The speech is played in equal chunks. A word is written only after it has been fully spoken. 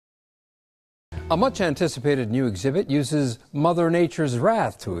A much-anticipated new exhibit uses Mother Nature's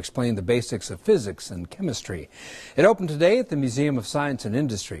wrath to explain the basics of physics and chemistry. It opened today at the Museum of Science and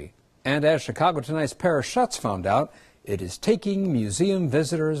Industry. And as Chicago Tonight's Paris SCHUTZ found out, it is taking museum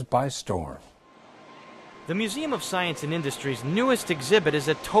visitors by storm. The Museum of Science and Industry's newest exhibit is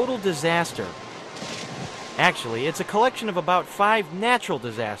a total disaster. Actually, it's a collection of about 5 natural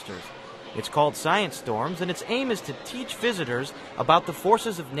disasters. It's called Science Storms, and its aim is to teach visitors about the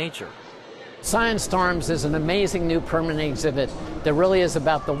forces of nature. Science Storms is an amazing new permanent exhibit that really is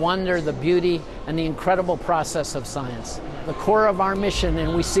about the wonder, the beauty, and the incredible process of science. The core of our mission,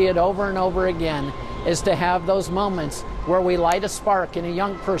 and we see it over and over again, is to have those moments where we light a spark in a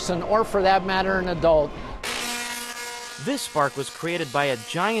young person, or for that matter, an adult. This spark was created by a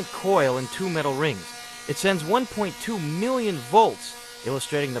giant coil and 2 metal rings. It sends 1.2 million volts,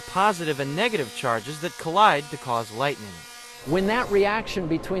 illustrating the positive and negative charges that collide to cause lightning. When that reaction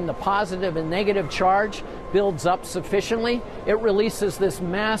between the positive and negative charge builds up sufficiently, it releases this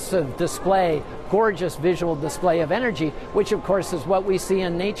massive display, gorgeous visual display of energy, which of course is what we see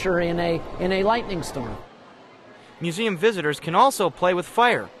in nature in a lightning storm. Museum visitors can also play with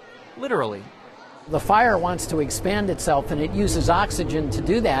fire, literally. The fire wants to expand itself, and it uses oxygen to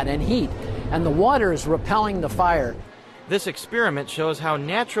do that and heat, and the water is repelling the fire. This experiment shows how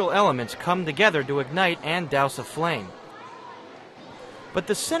natural elements come together to ignite and douse a flame. But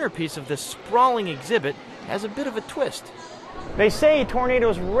the centerpiece of this sprawling exhibit has a bit of a twist. They say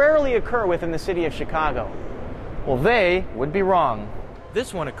tornadoes rarely occur within the city of Chicago. Well, they would be wrong.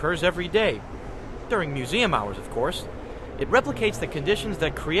 This one occurs every day, during museum hours, of course. It replicates the conditions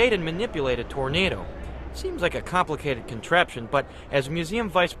that create and manipulate a tornado. Seems like a complicated contraption, but as Museum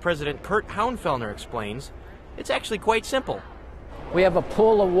Vice President Kurt HAUNFELNER explains, it's actually quite simple. We have a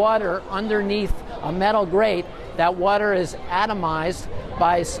pool of water underneath a metal grate. That water is atomized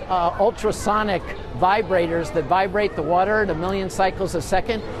by ultrasonic vibrators that vibrate the water at 1 million cycles a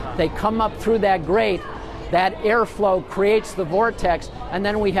second. They come up through that grate. That airflow creates the vortex, and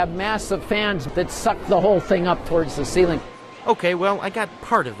then we have massive fans that suck the whole thing up towards the ceiling. Okay, well, I got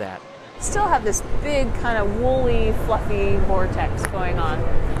part of that. Still have this big kind of woolly, fluffy vortex going on.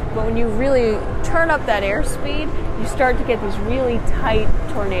 But when you really turn up that airspeed, you start to get these really tight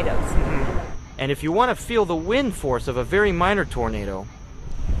tornadoes. And if you want to feel the wind force of a very minor tornado,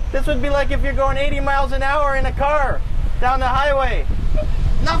 This would be like if you're going 80 miles an hour in a car down the highway.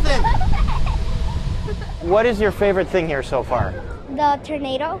 Nothing. What is your favorite thing here so far? The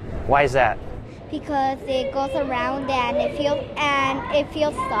tornado, Why is that? because it goes around and it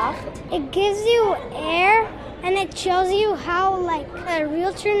feels soft. It gives you air and it shows you how like a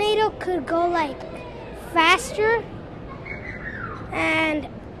real tornado could go like faster, and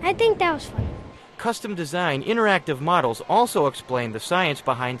I think that was fun. custom-designed interactive models also explain the science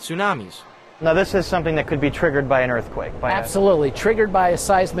behind tsunamis. Now this is something that could be triggered by an earthquake. Absolutely, triggered by a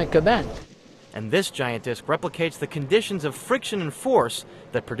seismic event. And this giant disk replicates the conditions of friction and force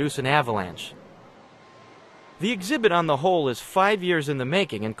that produce an avalanche. The exhibit on the whole is 5 years in the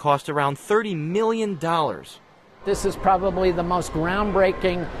making and cost around $30 million. This is probably the most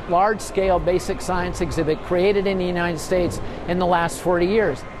groundbreaking, large-scale basic science exhibit created in the United States in the last 40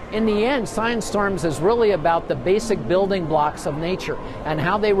 years. In the end, Science Storms is really about the basic building blocks of nature and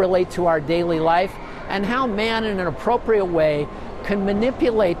how they relate to our daily life, and how man, in an appropriate way, can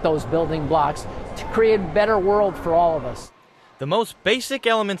manipulate those building blocks to create a better world for all of us. The most basic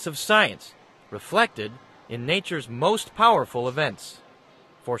elements of science reflected in nature's most powerful events.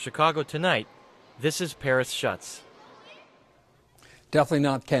 For Chicago Tonight, this is Paris SCHUTZ. Definitely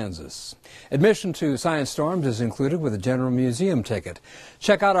not Kansas. Admission to Science Storms is included with a general museum ticket.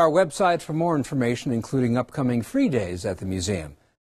 Check out our website for more information, including upcoming free days at the museum.